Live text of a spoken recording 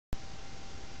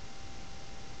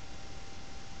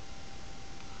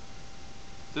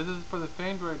This is for the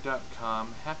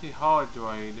Reindeer.com Happy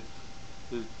Holidroid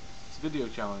video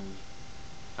challenge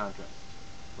contest,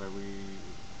 where we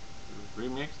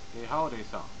remixed a holiday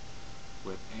song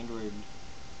with Android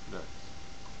lyrics.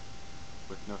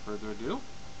 With no further ado,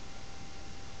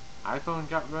 iPhone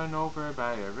got run over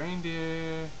by a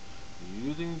reindeer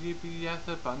using GPS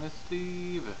up on his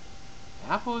sleeve.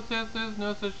 Apple says there's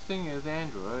no such thing as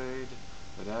Android,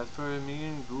 but as for me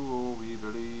and Google, we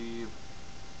believe.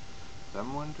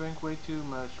 Someone drank way too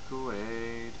much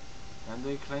Kool-Aid, and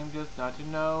they claim just not to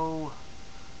know,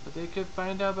 but they could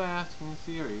find out by asking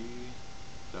Siri.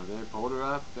 So they pulled her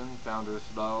up and found her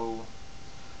slow.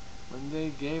 When they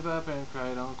gave up and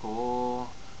cried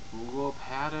uncle, Google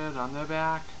patted on their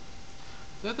back.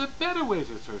 There's a better way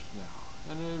to search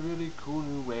now, and a really cool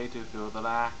new way to fill the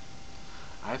lack.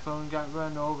 iPhone got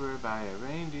run over by a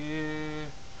reindeer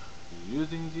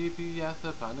using GPS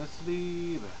up on his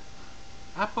sleeve.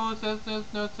 Apple says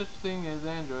there's no such thing as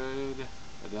Android,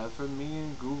 but as for me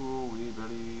and Google, we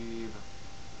believe.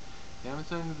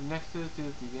 Samsung's Nexus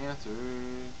is the answer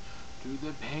to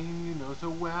the pain you know so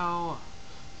well.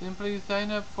 Simply sign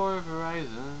up for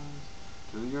Verizon's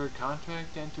to your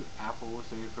contract and to Apple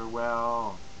say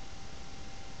farewell.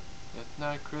 It's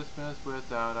not Christmas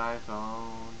without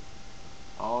iPhone.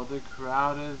 All the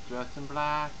crowd is dressed in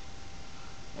black,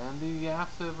 and the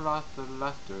apps have lost their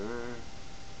luster.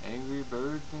 Angry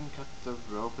birds and cuts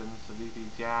of rope and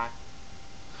sleepy Jack.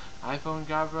 iPhone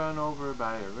got run over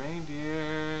by a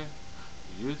reindeer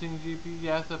using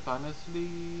GPS up on his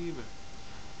sleeve.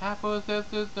 Apple says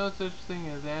there's no such thing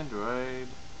as Android,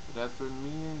 but as for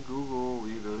me and Google,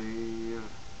 we believe.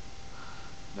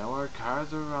 Now our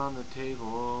cards are on the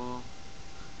table.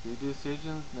 The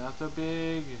decision's not so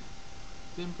big.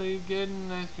 Simply get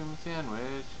an ice cream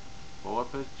sandwich, pull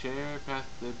up a chair, pass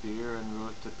the beer, and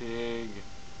roast a pig.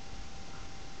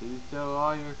 Please tell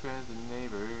all your friends and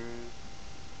neighbors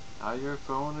how your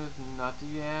phone is not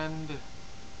the end.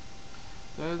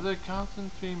 There's a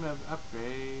constant stream of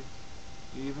upgrades.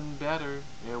 Even better,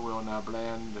 it will not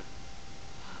blend.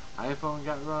 iPhone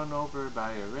got run over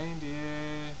by a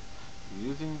reindeer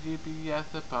using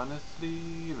GPS up on his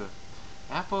sleeve.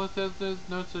 Apple says there's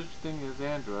no such thing as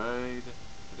Android,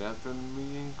 but as for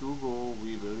me and Google,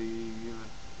 we believe.